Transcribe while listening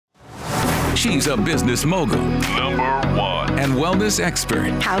She's a business mogul, #1, and wellness expert.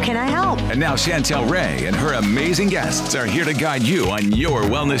 How can I help? And now Chantel Ray and her amazing guests are here to guide you on your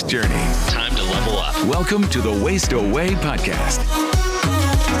wellness journey. Time to level up. Welcome to the Waste Away podcast.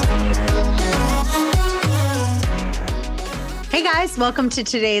 Hey guys, welcome to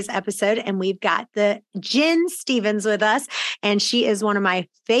today's episode. And we've got the Jen Stevens with us. And she is one of my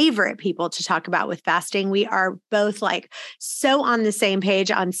favorite people to talk about with fasting. We are both like so on the same page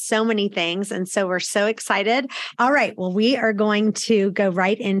on so many things. And so we're so excited. All right. Well, we are going to go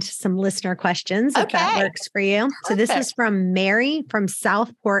right into some listener questions if that works for you. Perfect. So this is from Mary from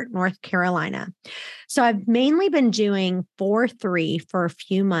Southport, North Carolina. So I've mainly been doing 4-3 for a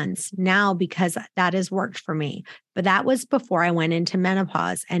few months now because that has worked for me. But that was before I went into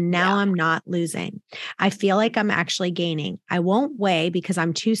menopause, and now I'm not losing. I feel like I'm actually gaining. I won't weigh because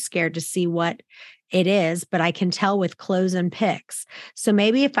I'm too scared to see what it is, but I can tell with clothes and pics. So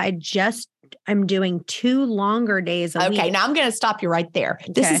maybe if I'm doing 2 longer days a week. Okay, now I'm going to stop you right there.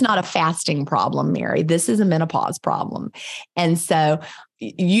 This is not a fasting problem, Mary. This is a menopause problem. And so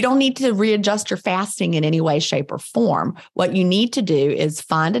you don't need to readjust your fasting in any way, shape, or form. What you need to do is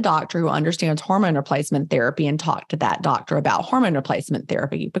find a doctor who understands hormone replacement therapy and talk to that doctor about hormone replacement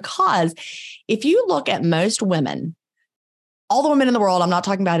therapy. Because if you look at most women, all the women in the world, I'm not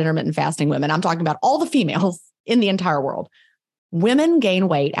talking about intermittent fasting women, I'm talking about all the females in the entire world. Women gain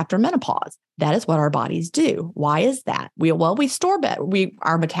weight after menopause. That is what our bodies do. Why is that? We store better.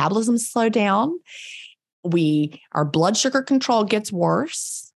 Our metabolism slow down. Our blood sugar control gets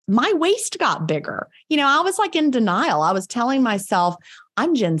worse. My waist got bigger. I was like in denial. I was telling myself,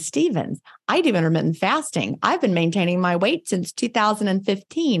 I'm Jen Stevens. I do intermittent fasting. I've been maintaining my weight since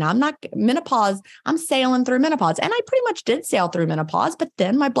 2015. I'm not menopause. I'm sailing through menopause. And I pretty much did sail through menopause, but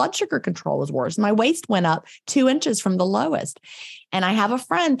then my blood sugar control was worse. My waist went up 2 inches from the lowest. And I have a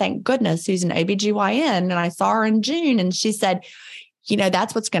friend, thank goodness, who's an OBGYN. And I saw her in June and she said,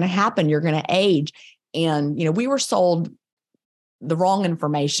 that's what's going to happen. You're going to age. And, we were sold the wrong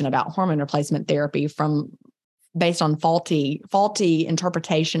information about hormone replacement therapy based on faulty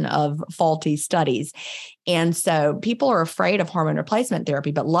interpretation of faulty studies. And so people are afraid of hormone replacement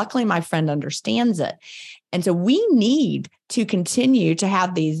therapy, but luckily my friend understands it. And so we need to continue to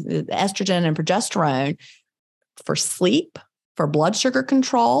have these estrogen and progesterone for sleep, for blood sugar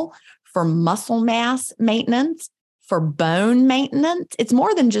control, for muscle mass maintenance, for bone maintenance. It's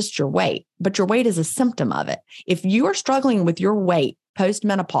more than just your weight, but your weight is a symptom of it. If you are struggling with your weight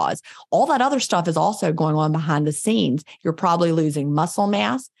post-menopause, all that other stuff is also going on behind the scenes. You're probably losing muscle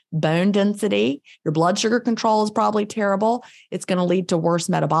mass, bone density. Your blood sugar control is probably terrible. It's going to lead to worse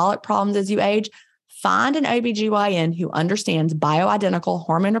metabolic problems as you age. Find an OBGYN who understands bioidentical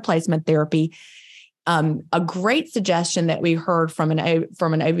hormone replacement therapy. A great suggestion that we heard from an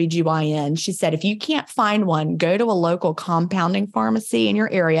OBGYN, she said, if you can't find one, go to a local compounding pharmacy in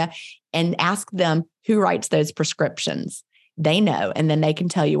your area and ask them who writes those prescriptions. They know, and then they can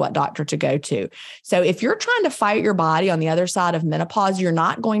tell you what doctor to go to. So if you're trying to fight your body on the other side of menopause, you're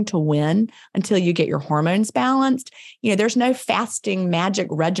not going to win until you get your hormones balanced. There's no fasting magic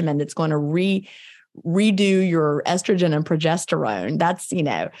regimen that's going to redo your estrogen and progesterone. That's,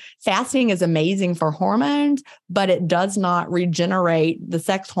 fasting is amazing for hormones, but it does not regenerate the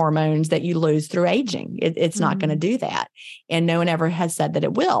sex hormones that you lose through aging. It's not going to do that. And no one ever has said that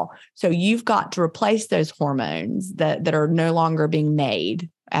it will. So you've got to replace those hormones that are no longer being made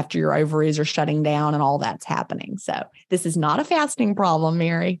after your ovaries are shutting down and all that's happening. So this is not a fasting problem,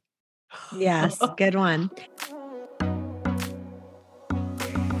 Mary. Yes, good one.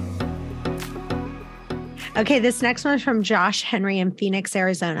 Okay, this next one is from Josh Henry in Phoenix,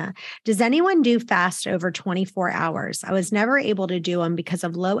 Arizona. Does anyone do fast over 24 hours? I was never able to do them because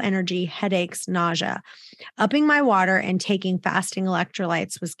of low energy, headaches, nausea. Upping my water and taking fasting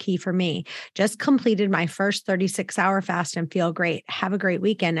electrolytes was key for me. Just completed my first 36-hour fast and feel great. Have a great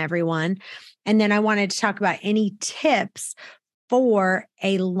weekend, everyone. And then I wanted to talk about any tips for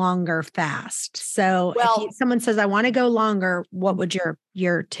a longer fast. So if someone says, I want to go longer, what would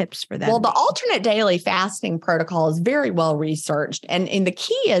your tips for that? Well, the alternate daily fasting protocol is very well researched. And the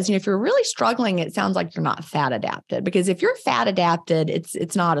key is, if you're really struggling, it sounds like you're not fat adapted, because if you're fat adapted,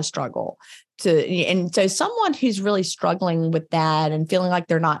 it's not a struggle. And so someone who's really struggling with that and feeling like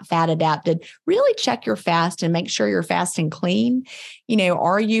they're not fat adapted, really check your fast and make sure you're fasting clean.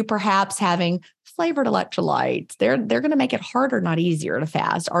 Are you perhaps having flavored electrolytes? They're going to make it harder, not easier to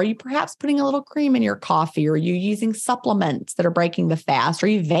fast. Are you perhaps putting a little cream in your coffee? Are you using supplements that are breaking the fast? Are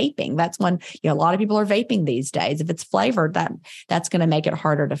you vaping? That's when, a lot of people are vaping these days. If it's flavored, that's going to make it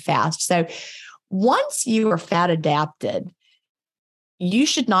harder to fast. So once you are fat adapted, you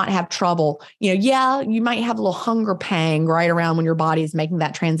should not have trouble. You might have a little hunger pang right around when your body is making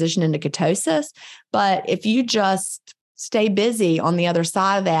that transition into ketosis. But if you just stay busy on the other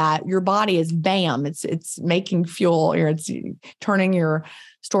side of that, your body is bam, it's making fuel, or it's turning your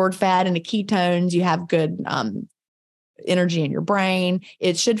stored fat into ketones. You have good energy in your brain.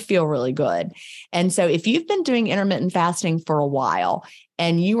 It should feel really good. And so if you've been doing intermittent fasting for a while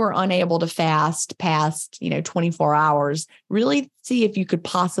and you are unable to fast past, 24 hours, really see if you could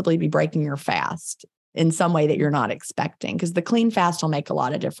possibly be breaking your fast in some way that you're not expecting, because the clean fast will make a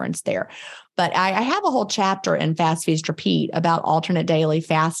lot of difference there. But I have a whole chapter in Fast, Feast, Repeat about alternate daily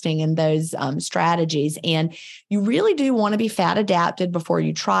fasting and those strategies. And you really do want to be fat adapted before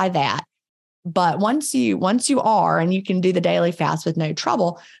you try that. But once you are, and you can do the daily fast with no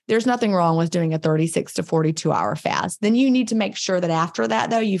trouble, there's nothing wrong with doing a 36 to 42 hour fast. Then you need to make sure that after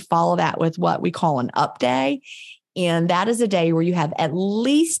that, though, you follow that with what we call an up day. And that is a day where you have at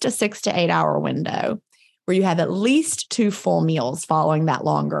least a 6 to 8 hour window, where you have at least 2 full meals following that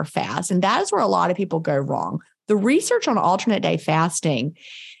longer fast. And that is where a lot of people go wrong. The research on alternate day fasting,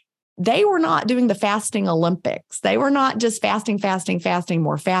 they were not doing the fasting Olympics. They were not just fasting,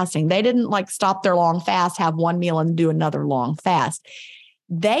 more fasting. They didn't stop their long fast, have one meal and do another long fast.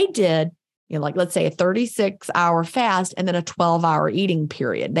 They did, let's say a 36-hour fast and then a 12-hour eating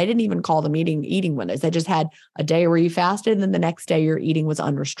period. They didn't even call them eating windows. They just had a day where you fasted and then the next day your eating was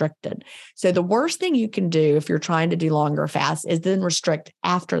unrestricted. So the worst thing you can do if you're trying to do longer fasts is then restrict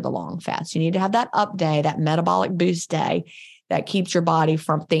after the long fast. You need to have that up day, that metabolic boost day, that keeps your body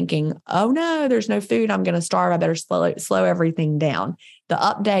from thinking, oh no, there's no food, I'm going to starve, I better slow everything down. The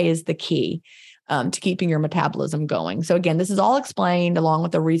up day is the key to keeping your metabolism going. So again, this is all explained along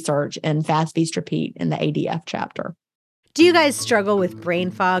with the research in Fast, Feast, Repeat in the ADF chapter. Do you guys struggle with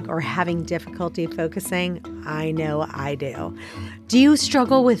brain fog or having difficulty focusing? I know I do. Do you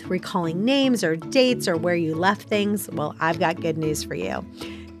struggle with recalling names or dates or where you left things? Well, I've got good news for you.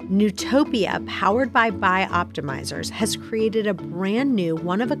 Nootopia, powered by Bioptimizers, has created a brand new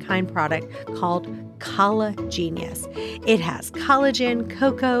one-of-a-kind product called Collagenous. It has collagen,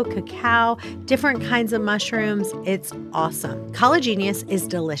 cocoa, cacao, different kinds of mushrooms. It's awesome. Collagenous is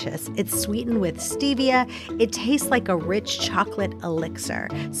delicious. It's sweetened with stevia. It tastes like a rich chocolate elixir.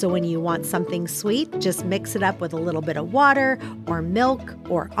 So when you want something sweet, just mix it up with a little bit of water or milk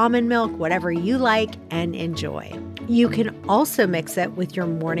or almond milk, whatever you like, and enjoy. You can also mix it with your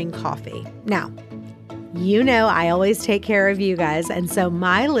morning coffee. Now, I always take care of you guys. And so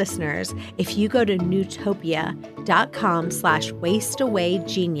my listeners, if you go to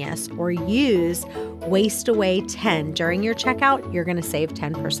nootopia.com/wasteawaygenius or use wasteaway10 during your checkout, you're going to save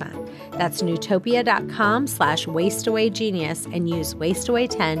 10%. That's nootopia.com/wasteawaygenius and use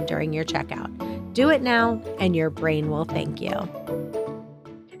wasteaway10 during your checkout. Do it now and your brain will thank you.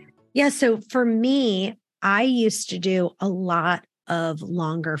 Yeah. So for me, I used to do a lot of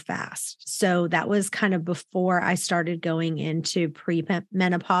longer fast. So that was kind of before I started going into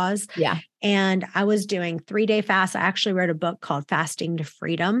pre-menopause. Yeah. And I was doing 3-day fasts. I actually wrote a book called Fasting to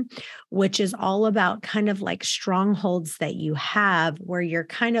Freedom, which is all about kind of like strongholds that you have where you're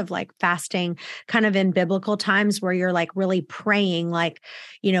kind of like fasting kind of in biblical times where you're like really praying. Like,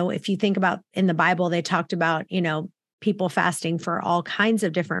 if you think about in the Bible, they talked about, people fasting for all kinds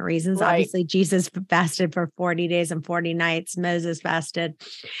of different reasons. Right. Obviously, Jesus fasted for 40 days and 40 nights. Moses fasted.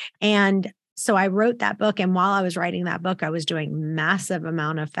 And so I wrote that book. And while I was writing that book, I was doing massive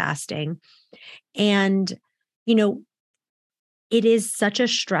amount of fasting. And, it is such a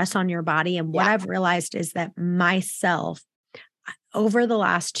stress on your body. And what I've realized is that myself, over the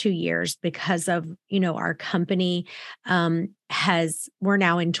last 2 years, because of, our company we're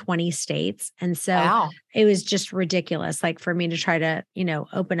now in 20 states. And so It was just ridiculous. Like for me to try to,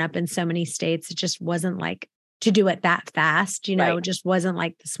 open up in so many states, it just wasn't like to do it that fast, it just wasn't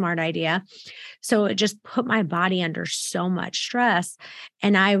like the smart idea. So it just put my body under so much stress.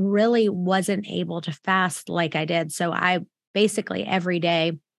 And I really wasn't able to fast like I did. So I basically every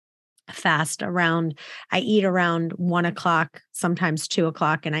day I eat around 1:00, sometimes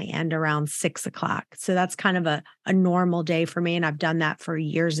 2:00, and I end around 6:00. So that's kind of a normal day for me. And I've done that for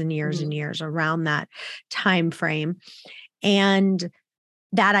years and years and years around that time frame. And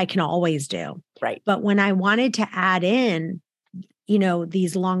that I can always do. Right. But when I wanted to add in,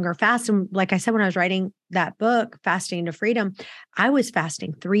 these longer fasts, and like I said, when I was writing that book, Fasting to Freedom, I was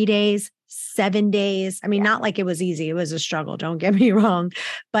fasting 3 days, 7 days. I mean, not like it was easy. It was a struggle. Don't get me wrong.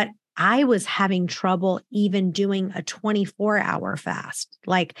 But I was having trouble even doing a 24-hour fast.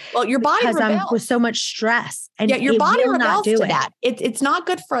 Your body rebels with so much stress. And your body rebels to that. It's not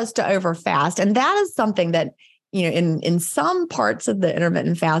good for us to overfast. And that is something that in some parts of the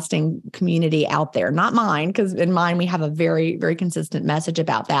intermittent fasting community out there, not mine, because in mine, we have a very, very consistent message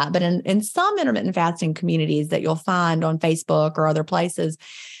about that. But in some intermittent fasting communities that you'll find on Facebook or other places,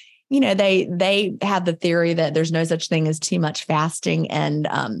 they have the theory that there's no such thing as too much fasting. And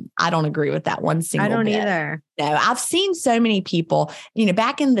I don't agree with that one single bit. I don't either. No, I've seen so many people,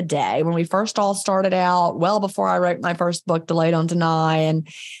 back in the day when we first all started out, well before I wrote my first book, Delay Don't Deny. And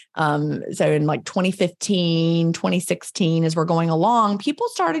so in like 2015, 2016, as we're going along, people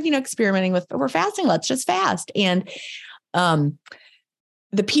started, experimenting with, we're fasting, let's just fast. And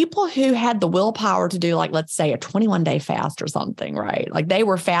the people who had the willpower to do, like, let's say a 21-day fast or something, right? Like they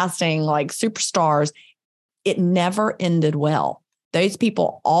were fasting like superstars. It never ended well. Those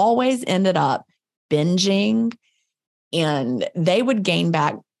people always ended up binging, and they would gain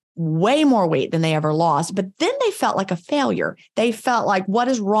back way more weight than they ever lost. But then they felt like a failure. They felt like, what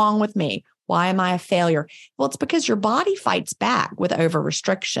is wrong with me? Why am I a failure? Well, it's because your body fights back with over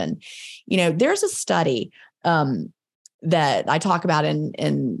restriction. There's a study that I talk about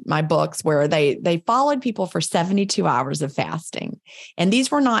in my books where they followed people for 72 hours of fasting. And these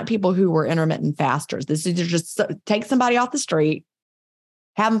were not people who were intermittent fasters. This is just take somebody off the street,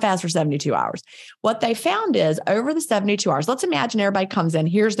 have them fast for 72 hours. What they found is over the 72 hours, let's imagine everybody comes in,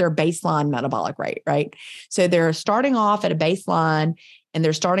 here's their baseline metabolic rate, right? So they're starting off at a baseline and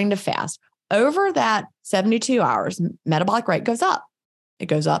they're starting to fast. Over that 72 hours, metabolic rate goes up. It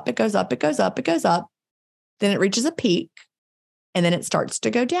goes up, it goes up, it goes up, it goes up. Then it reaches a peak, and then it starts to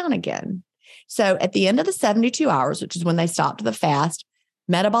go down again. So at the end of the 72 hours, which is when they stopped the fast,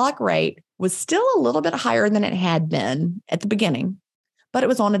 metabolic rate was still a little bit higher than it had been at the beginning, but it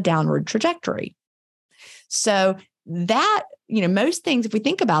was on a downward trajectory. So that, most things, if we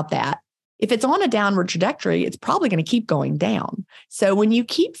think about that, if it's on a downward trajectory, it's probably going to keep going down. So when you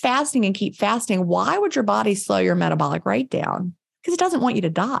keep fasting, why would your body slow your metabolic rate down? Because it doesn't want you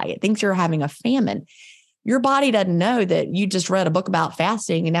to die. It thinks you're having a famine. Your body doesn't know that you just read a book about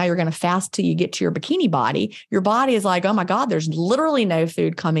fasting and now you're going to fast till you get to your bikini body. Your body is like, oh my God, there's literally no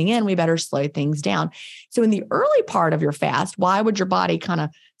food coming in. We better slow things down. So in the early part of your fast, why would your body kind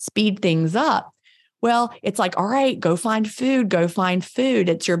of speed things up? Well, it's like, all right, go find food, go find food.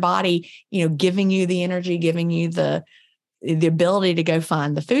 It's your body, giving you the energy, giving you the ability to go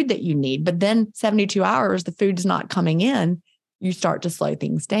find the food that you need. But then 72 hours, the food's not coming in. You start to slow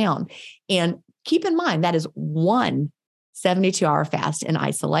things down. And keep in mind, that is one 72-hour fast in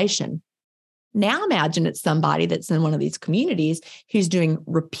isolation. Now imagine it's somebody that's in one of these communities who's doing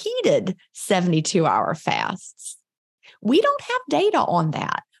repeated 72-hour fasts. We don't have data on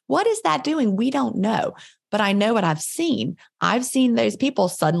that. What is that doing? We don't know. But I know what I've seen. I've seen those people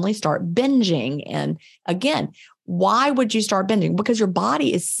suddenly start binging. And again, why would you start binging? Because your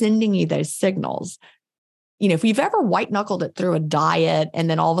body is sending you those signals. If you've ever white knuckled it through a diet and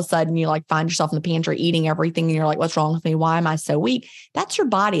then all of a sudden you find yourself in the pantry eating everything and you're like, what's wrong with me? Why am I so weak? That's your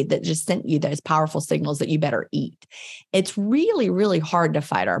body that just sent you those powerful signals that you better eat. It's really, really hard to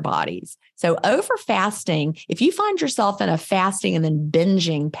fight our bodies. So over fasting, if you find yourself in a fasting and then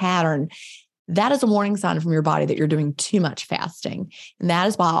binging pattern, that is a warning sign from your body that you're doing too much fasting. And that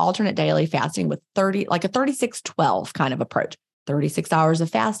is why alternate daily fasting with a 36-12 kind of approach. 36 hours of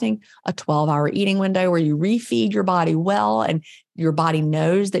fasting, a 12-hour eating window where you refeed your body well and your body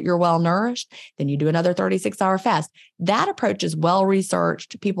knows that you're well nourished. Then you do another 36-hour fast. That approach is well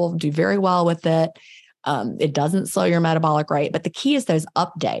researched. People do very well with it. It doesn't slow your metabolic rate, but the key is those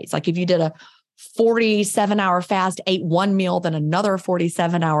up days. Like if you did a 47-hour fast, ate one meal, then another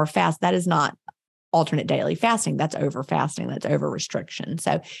 47-hour fast, that is not alternate daily fasting. That's over fasting. That's over restriction.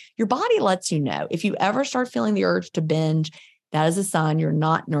 So your body lets you know. If you ever start feeling the urge to binge, that is a sign you're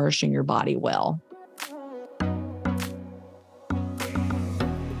not nourishing your body well.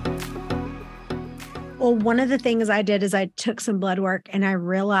 Well, one of the things I did is I took some blood work and I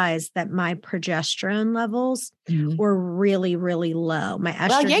realized that my progesterone levels were really, really low. My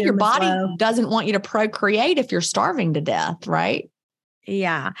estrogen your body low. Doesn't want you to procreate if you're starving to death, right?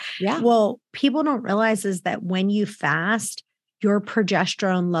 Yeah. Yeah. Well, people don't realize is that when you fast, your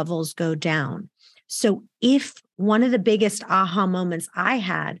progesterone levels go down. So if one of the biggest aha moments I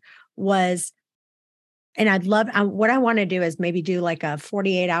had was, and what I want to do is maybe do like a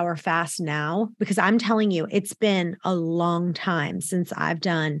 48-hour fast now, because I'm telling you, it's been a long time since I've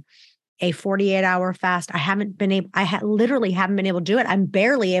done a 48-hour fast. I literally haven't been able to do it. I'm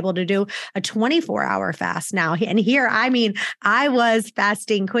barely able to do a 24-hour fast now. And here, I was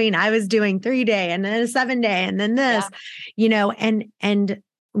fasting queen. I was doing 3-day and then a 7-day and then this, and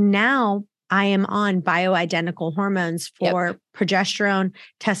now I am on bioidentical hormones for progesterone,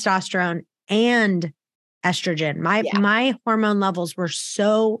 testosterone, and estrogen. My hormone levels were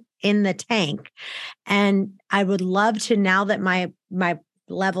so in the tank. And I would love to, now that my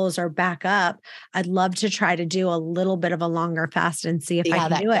levels are back up, I'd love to try to do a little bit of a longer fast and see if I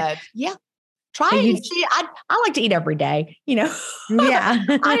can do it. Yeah. Try it. See, I like to eat every day, Yeah.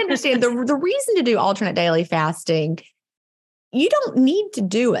 I understand the reason to do alternate daily fasting. You don't need to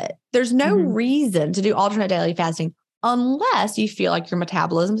do it. There's no reason to do alternate daily fasting unless you feel like your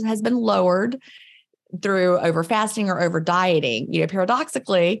metabolism has been lowered through over fasting or over dieting.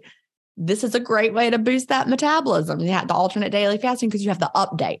 Paradoxically, this is a great way to boost that metabolism. You have the alternate daily fasting because you have the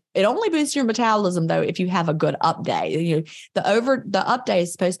up day. It only boosts your metabolism though if you have a good up day. The up day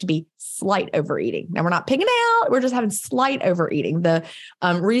is supposed to be slight overeating. Now we're not picking out, we're just having slight overeating. The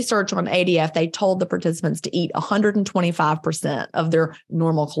research on ADF, they told the participants to eat 125% of their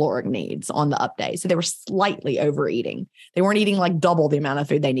normal caloric needs on the up day. So they were slightly overeating. They weren't eating like double the amount of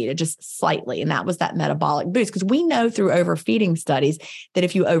food they needed, just slightly. And that was that metabolic boost. Because we know through overfeeding studies that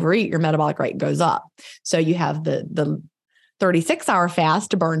if you overeat, your metabolic rate goes up. So you have the 36-hour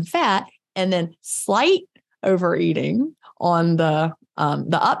fast to burn fat, and then slight overeating on the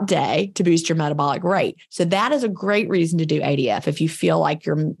up day to boost your metabolic rate. So that is a great reason to do ADF if you feel like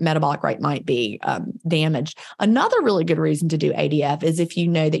your metabolic rate might be damaged. Another really good reason to do ADF is if you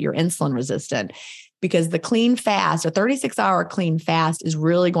know that you're insulin resistant, because the clean fast, a 36-hour clean fast, is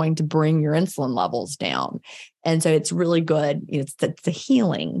really going to bring your insulin levels down. And so it's really good. It's a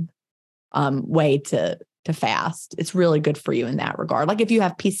healing way to fast. It's really good for you in that regard. Like if you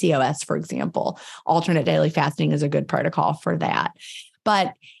have PCOS, for example, alternate daily fasting is a good protocol for that.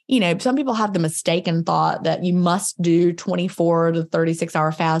 But, some people have the mistaken thought that you must do 24 to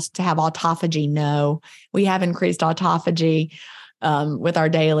 36-hour fast to have autophagy. No, we have increased autophagy with our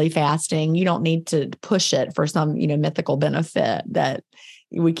daily fasting. You don't need to push it for some, mythical benefit that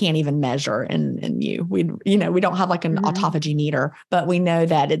we can't even measure in you. We don't have like an autophagy meter, but we know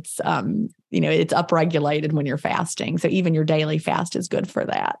that it's, it's upregulated when you're fasting. So even your daily fast is good for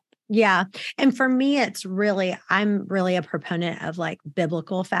that. Yeah. And for me, I'm really a proponent of like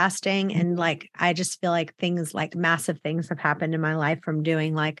biblical fasting. And like, I just feel like massive things have happened in my life from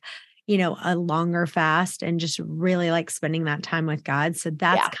doing like, a longer fast and just really like spending that time with God. So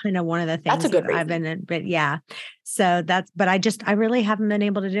that's kind of one of the things that I've been in, but yeah. So but I really haven't been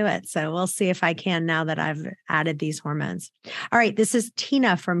able to do it. So we'll see if I can now that I've added these hormones. All right. This is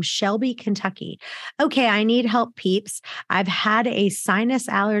Tina from Shelby, Kentucky. Okay. I need help, peeps. I've had a sinus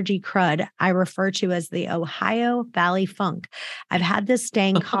allergy crud I refer to as the Ohio Valley Funk. I've had this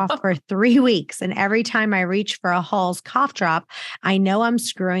dang cough for 3 weeks. And every time I reach for a Hall's cough drop, I know I'm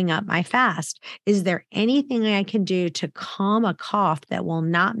screwing up my fast. Is there anything I can do to calm a cough that will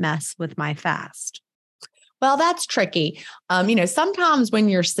not mess with my fast? Well, that's tricky. Sometimes when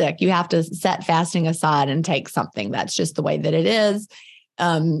you're sick, you have to set fasting aside and take something. That's just the way that it is.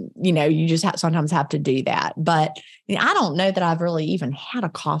 You just sometimes have to do that. But I don't know that I've really even had a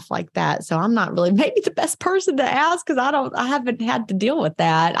cough like that. So I'm not really maybe the best person to ask because I haven't had to deal with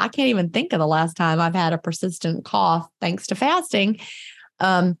that. I can't even think of the last time I've had a persistent cough thanks to fasting.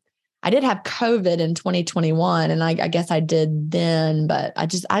 I did have COVID in 2021 and I guess I did then, but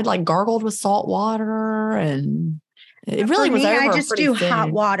I like gargled with salt water and it really was over. I just do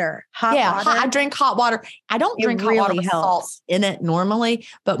hot water. I drink hot water. I don't drink hot water with salt in it normally,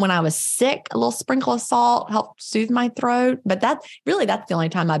 but when I was sick, a little sprinkle of salt helped soothe my throat. But that's the only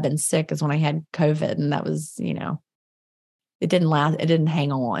time I've been sick is when I had COVID. And that was, it didn't last. It didn't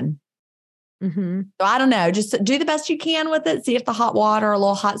hang on. Mm-hmm. So I don't know, just do the best you can with it. See if the hot water, a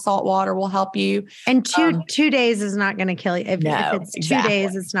little hot salt water will help you. And two days is not going to kill you. If it's 2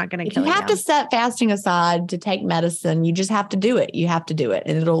 days, it's not going to kill you. You have to set fasting aside to take medicine. You just have to do it. You have to do it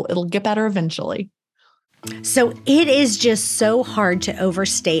and it'll get better eventually. So it is just so hard to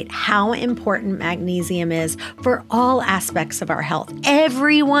overstate how important magnesium is for all aspects of our health.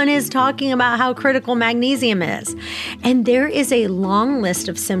 Everyone is talking about how critical magnesium is. And there is a long list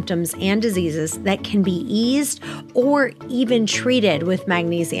of symptoms and diseases that can be eased or even treated with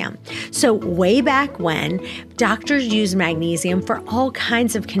magnesium. So way back when, doctors used magnesium for all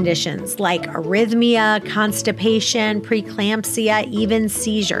kinds of conditions like arrhythmia, constipation, preeclampsia, even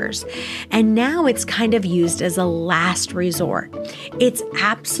seizures. And now it's kind of used as a last resort. It's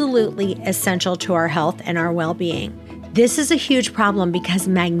absolutely essential to our health and our well-being. This is a huge problem because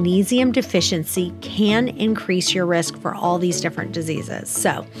magnesium deficiency can increase your risk for all these different diseases.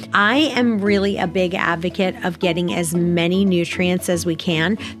 So I am really a big advocate of getting as many nutrients as we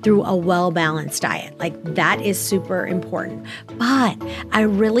can through a well-balanced diet. Like that is super important. But I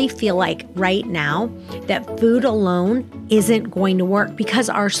really feel like right now that food alone isn't going to work because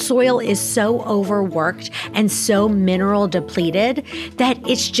our soil is so overworked and so mineral depleted that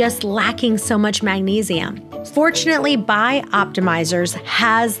it's just lacking so much magnesium. Fortunately, Bioptimizers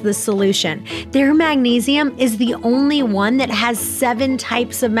has the solution. Their magnesium is the only one that has 7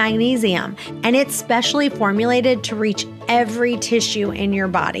 types of magnesium, and it's specially formulated to reach every tissue in your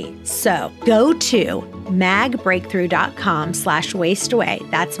body. So go to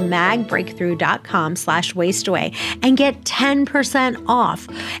magbreakthrough.com/wasteaway. That's magbreakthrough.com/wasteaway and get 10% off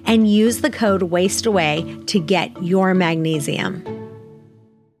and use the code wasteaway to get your magnesium.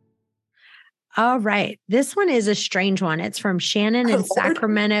 All right. This one is a strange one. It's from Shannon in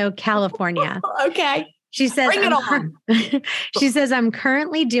Sacramento, California. Okay. She says, Bring it on. She says, I'm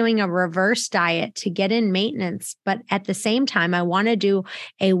currently doing a reverse diet to get in maintenance, but at the same time, I want to do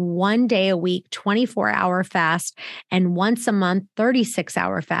a 1 day a week, 24-hour fast and once a month,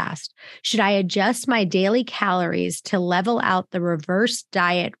 36-hour fast. Should I adjust my daily calories to level out the reverse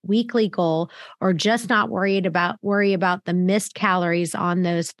diet weekly goal or just not worry about the missed calories on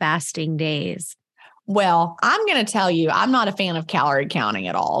those fasting days? Well, I'm going to tell you, I'm not a fan of calorie counting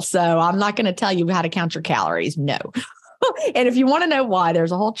at all. So I'm not going to tell you how to count your calories. No. And if you want to know why,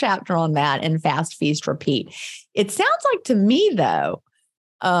 there's a whole chapter on that in Fast, Feast, Repeat. It sounds like to me, though,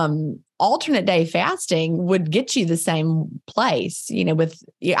 alternate day fasting would get you the same place, with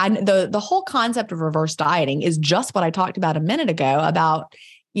the whole concept of reverse dieting is just what I talked about a minute ago about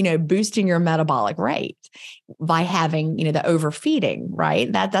boosting your metabolic rate by having, the overfeeding,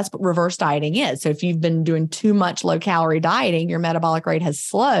 right? That's what reverse dieting is. So if you've been doing too much low calorie dieting, your metabolic rate has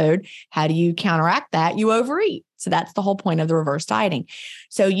slowed. How do you counteract that? You overeat. So that's the whole point of the reverse dieting.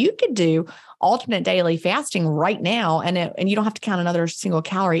 So you could do alternate daily fasting right now, and you don't have to count another single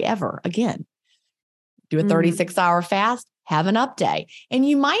calorie ever again. Do a 36-hour fast. Have an up day. And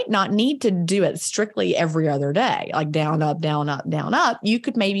you might not need to do it strictly every other day, like down, up, down, up, down, up. You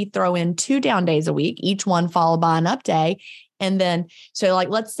could maybe throw in 2 down days a week, each one followed by an up day. And then, so like,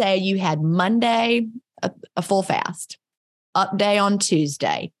 let's say you had Monday, a full fast, up day on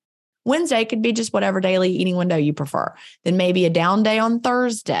Tuesday. Wednesday could be just whatever daily eating window you prefer. Then maybe a down day on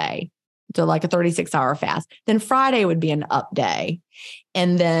Thursday. So like a 36-hour fast. Then Friday would be an up day.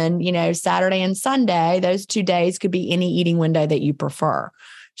 And then, Saturday and Sunday, those 2 days could be any eating window that you prefer.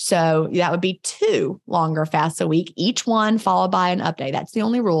 So that would be 2 longer fasts a week, each one followed by an up day. That's the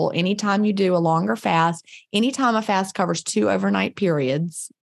only rule. Anytime you do a longer fast, anytime a fast covers 2 overnight periods,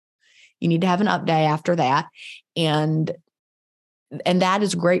 you need to have an up day after that. And that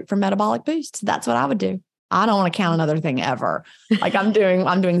is great for metabolic boosts. That's what I would do. I don't want to count another thing ever. Like I'm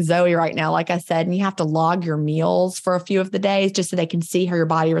doing Zoe right now, like I said, and you have to log your meals for a few of the days just so they can see how your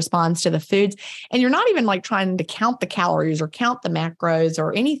body responds to the foods. And you're not even like trying to count the calories or count the macros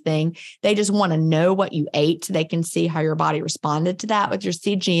or anything. They just want to know what you ate so they can see how your body responded to that with your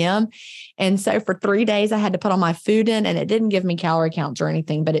CGM. And so for 3 days, I had to put all my food in, and it didn't give me calorie counts or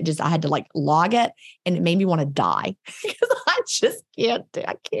anything, but I had to like log it, and it made me want to die because I just can't.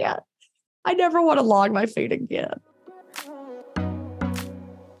 I can't. I never want to log my food again.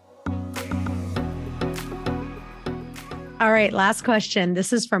 All right, last question.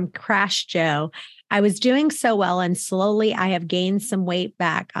 This is from Crash Joe. I was doing so well and slowly I have gained some weight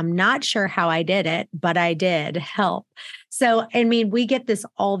back. I'm not sure how I did it, but I did. Help. So, we get this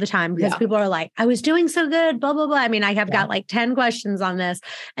all the time because people are like, I was doing so good, blah, blah, blah. I have got like 10 questions on this,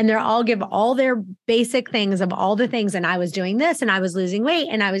 and they're all give all their basic things of all the things. And I was doing this and I was losing weight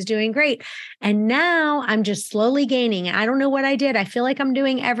and I was doing great. And now I'm just slowly gaining. I don't know what I did. I feel like I'm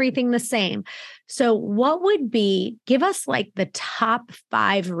doing everything the same. So what would give us like the top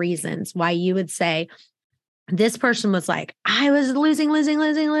 5 reasons why you would say this person was like, I was losing.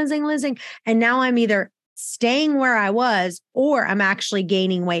 And now I'm either staying where I was, or I'm actually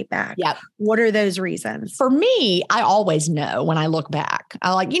gaining weight back. Yep. What are those reasons? For me, I always know when I look back.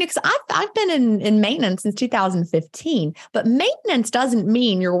 I like, because I've been in maintenance since 2015, but maintenance doesn't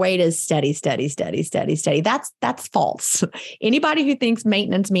mean your weight is steady. That's false. Anybody who thinks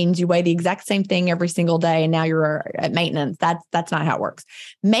maintenance means you weigh the exact same thing every single day and now you're at maintenance, that's not how it works.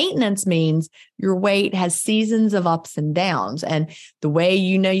 Maintenance means your weight has seasons of ups and downs. And the way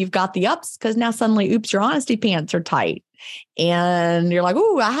you've got the ups, because now suddenly, oops, your honesty pants are tight. And you're like,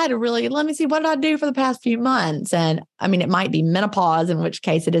 oh, let me see, what did I do for the past few months? And I mean, it might be menopause, in which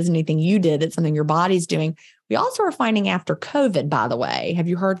case it isn't anything you did. It's something your body's doing. We also are finding after COVID, by the way. Have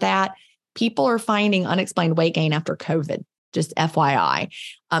you heard that? People are finding unexplained weight gain after COVID, just FYI.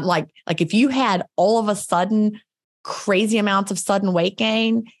 Like if you had all of a sudden crazy amounts of sudden weight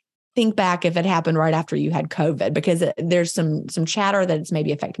gain, think back if it happened right after you had COVID, because there's some chatter that it's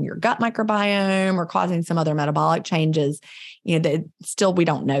maybe affecting your gut microbiome or causing some other metabolic changes. That still we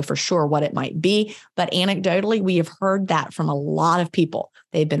don't know for sure what it might be, but anecdotally we have heard that from a lot of people.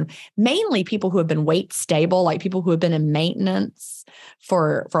 They've been mainly people who have been weight stable, like people who have been in maintenance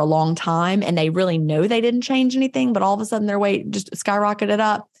for a long time, and they really know they didn't change anything, but all of a sudden their weight just skyrocketed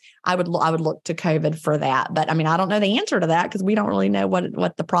up. I would look to COVID for that. But I mean, I don't know the answer to that because we don't really know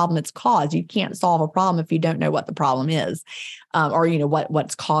what the problem it's caused. You can't solve a problem if you don't know what the problem is, or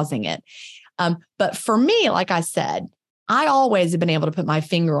what's causing it. But for me, like I said, I always have been able to put my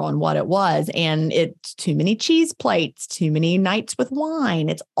finger on what it was. And it's too many cheese plates, too many nights with wine.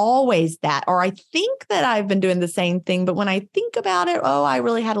 It's always that. Or I think that I've been doing the same thing, but when I think about it, I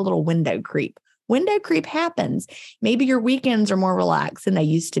really had a little window creep. Window creep happens. Maybe your weekends are more relaxed than they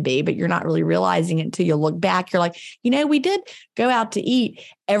used to be, but you're not really realizing it until you look back. You're like, we did go out to eat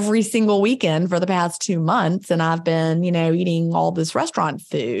every single weekend for the past 2 months. And I've been, eating all this restaurant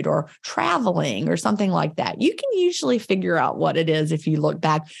food or traveling or something like that. You can usually figure out what it is if you look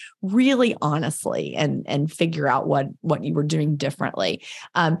back really honestly and figure out what you were doing differently.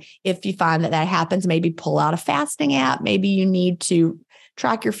 If you find that happens, maybe pull out a fasting app. Maybe you need to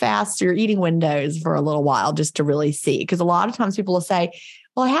track your fasts or your eating windows for a little while just to really see. Because a lot of times people will say,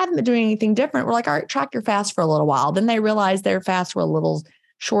 well, I haven't been doing anything different. We're like, all right, track your fast for a little while. Then they realize their fasts were a little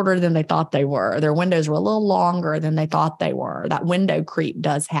shorter than they thought they were. Their windows were a little longer than they thought they were. That window creep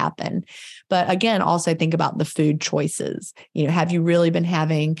does happen. But again, also think about the food choices. Have you really been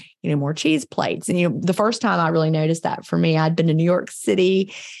having, more cheese plates? And, the first time I really noticed that for me, I'd been to New York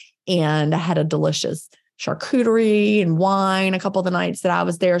City and I had a delicious charcuterie and wine a couple of the nights that I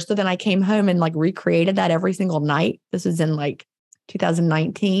was there. So then I came home and recreated that every single night. This was in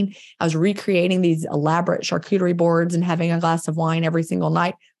 2019. I was recreating these elaborate charcuterie boards and having a glass of wine every single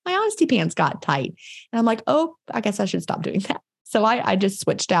night. My honesty pants got tight. And I'm like, I guess I should stop doing that. So I just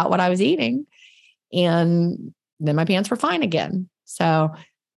switched out what I was eating and then my pants were fine again. So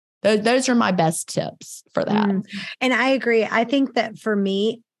those are my best tips for that. And I agree. I think that for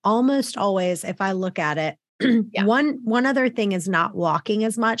me, almost always, if I look at it, Yeah. one other thing is not walking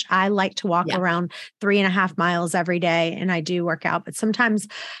as much. I like to walk around 3.5 miles every day, and I do work out, but sometimes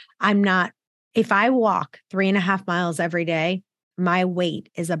I'm not. If I walk 3.5 miles every day, my weight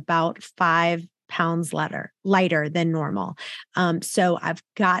is about 5 pounds lighter than normal. So I've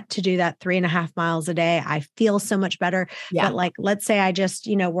got to do that 3.5 miles a day. I feel so much better. Yeah. But let's say I just,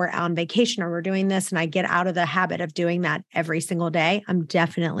 we're on vacation or we're doing this and I get out of the habit of doing that every single day, I'm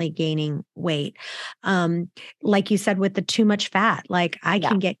definitely gaining weight. Like you said, with the too much fat, I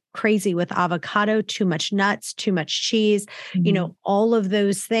can get crazy with avocado, too much nuts, too much cheese, all of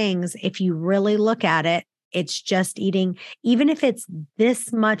those things. If you really look at it, it's just eating, even if it's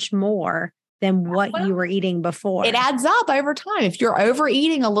this much more than what you were eating before. It adds up over time. If you're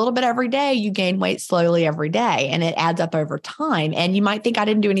overeating a little bit every day, you gain weight slowly every day, and it adds up over time. And you might think, I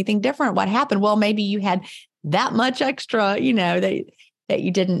didn't do anything different. What happened? Well, maybe you had that much extra, that you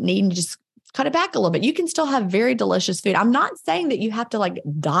didn't need, and just cut it back a little bit. You can still have very delicious food. I'm not saying that you have to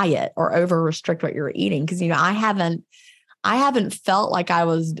diet or over restrict what you're eating. Cause I haven't felt like I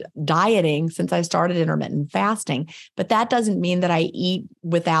was dieting since I started intermittent fasting, but that doesn't mean that I eat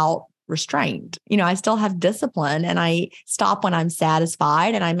without restraint. I still have discipline, and I stop when I'm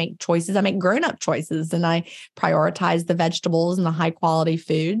satisfied, and I make choices. I make grown-up choices, and I prioritize the vegetables and the high quality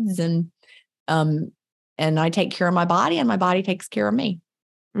foods, and I take care of my body, and my body takes care of me.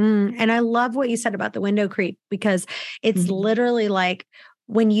 And I love what you said about the window creep, because it's literally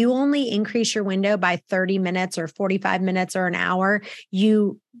when you only increase your window by 30 minutes or 45 minutes or an hour,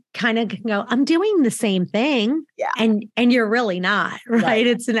 you kind of go, I'm doing the same thing. Yeah. And you're really not, right?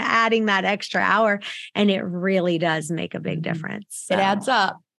 It's adding that extra hour, and it really does make a big difference. So, it adds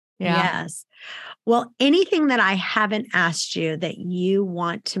up. Yeah. Yes. Well, anything that I haven't asked you that you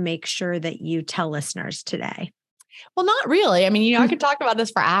want to make sure that you tell listeners today? Well, not really. I mean, I could talk about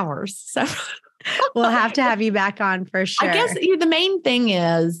this for hours. So we'll have to have you back on for sure. I guess the main thing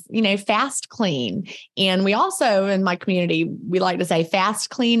is, fast, clean. And we also, in my community, we like to say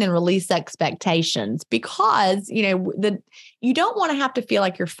fast, clean, and release expectations, because, you don't want to have to feel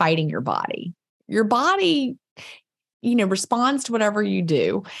like you're fighting your body. Your body, responds to whatever you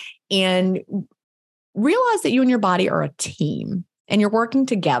do. And realize that you and your body are a team and you're working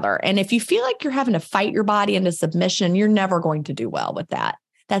together. And if you feel like you're having to fight your body into submission, you're never going to do well with that.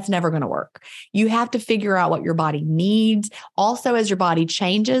 That's never going to work. You have to figure out what your body needs. Also, as your body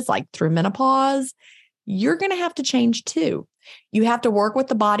changes, like through menopause, you're going to have to change too. You have to work with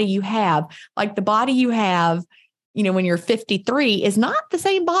the body you have. Like the body you have, when you're 53 is not the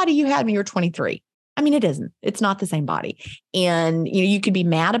same body you had when you're 23. I mean, it isn't. It's not the same body. And, you could be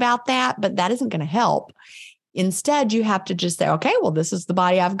mad about that, but that isn't going to help. Instead, you have to just say, okay, well, this is the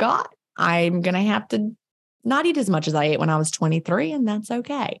body I've got. I'm going to have to not eat as much as I ate when I was 23, and that's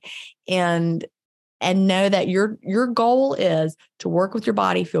okay. And know that your goal is to work with your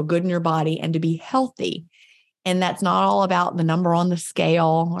body, feel good in your body, and to be healthy. And that's not all about the number on the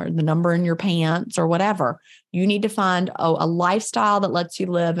scale or the number in your pants or whatever. You need to find a lifestyle that lets you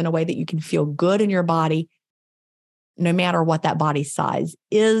live in a way that you can feel good in your body, no matter what that body size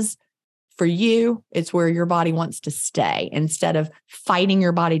is. For you, it's where your body wants to stay instead of fighting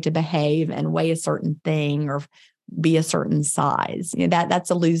your body to behave and weigh a certain thing or be a certain size. That's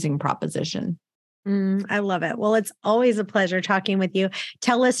a losing proposition. I love it. Well, it's always a pleasure talking with you.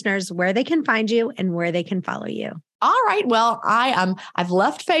 Tell listeners where they can find you and where they can follow you. All right. Well, I've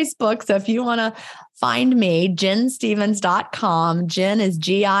left Facebook. So if you want to find me, JenStephens.com. Jen is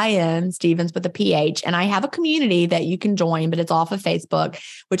Gin, Stephens with a PH. And I have a community that you can join, but it's off of Facebook,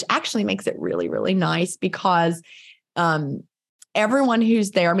 which actually makes it really, really nice because everyone who's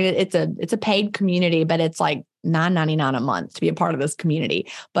there, I mean, it's a paid community, but it's like $9.99 a month to be a part of this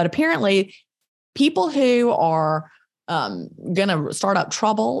community. But apparently people who are going to start up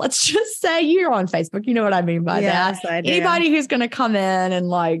trouble, let's just say, you're on Facebook. You know what I mean by that. I do. Anybody who's going to come in and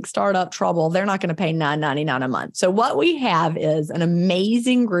like start up trouble, they're not going to pay $9.99 a month. So what we have is an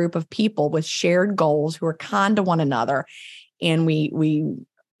amazing group of people with shared goals who are kind to one another. And we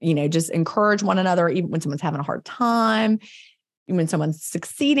just encourage one another, even when someone's having a hard time. When someone's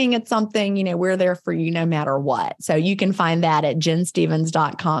succeeding at something, we're there for you no matter what. So you can find that at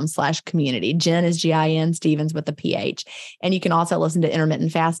jenstephens.com/community. Jen is Gin, Stephens with a PH. And you can also listen to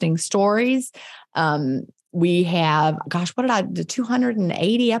intermittent fasting stories. We have, the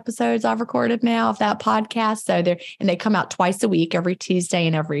 280 episodes I've recorded now of that podcast. So they come out twice a week, every Tuesday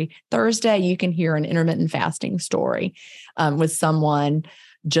and every Thursday. You can hear an intermittent fasting story with someone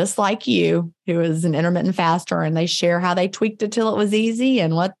just like you, who is an intermittent faster, and they share how they tweaked it till it was easy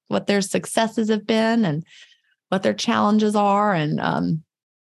and what their successes have been and what their challenges are. And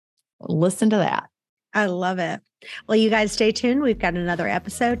listen to that. I love it. Well, you guys stay tuned. We've got another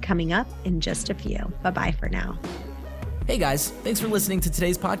episode coming up in just a few. Bye-bye for now. Hey guys, thanks for listening to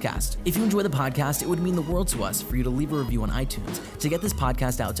today's podcast. If you enjoy the podcast, it would mean the world to us for you to leave a review on iTunes to get this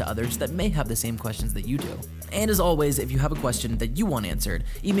podcast out to others that may have the same questions that you do. And as always, if you have a question that you want answered,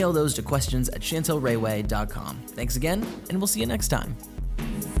 email those to questions@chantelrayway.com. Thanks again, and we'll see you next time.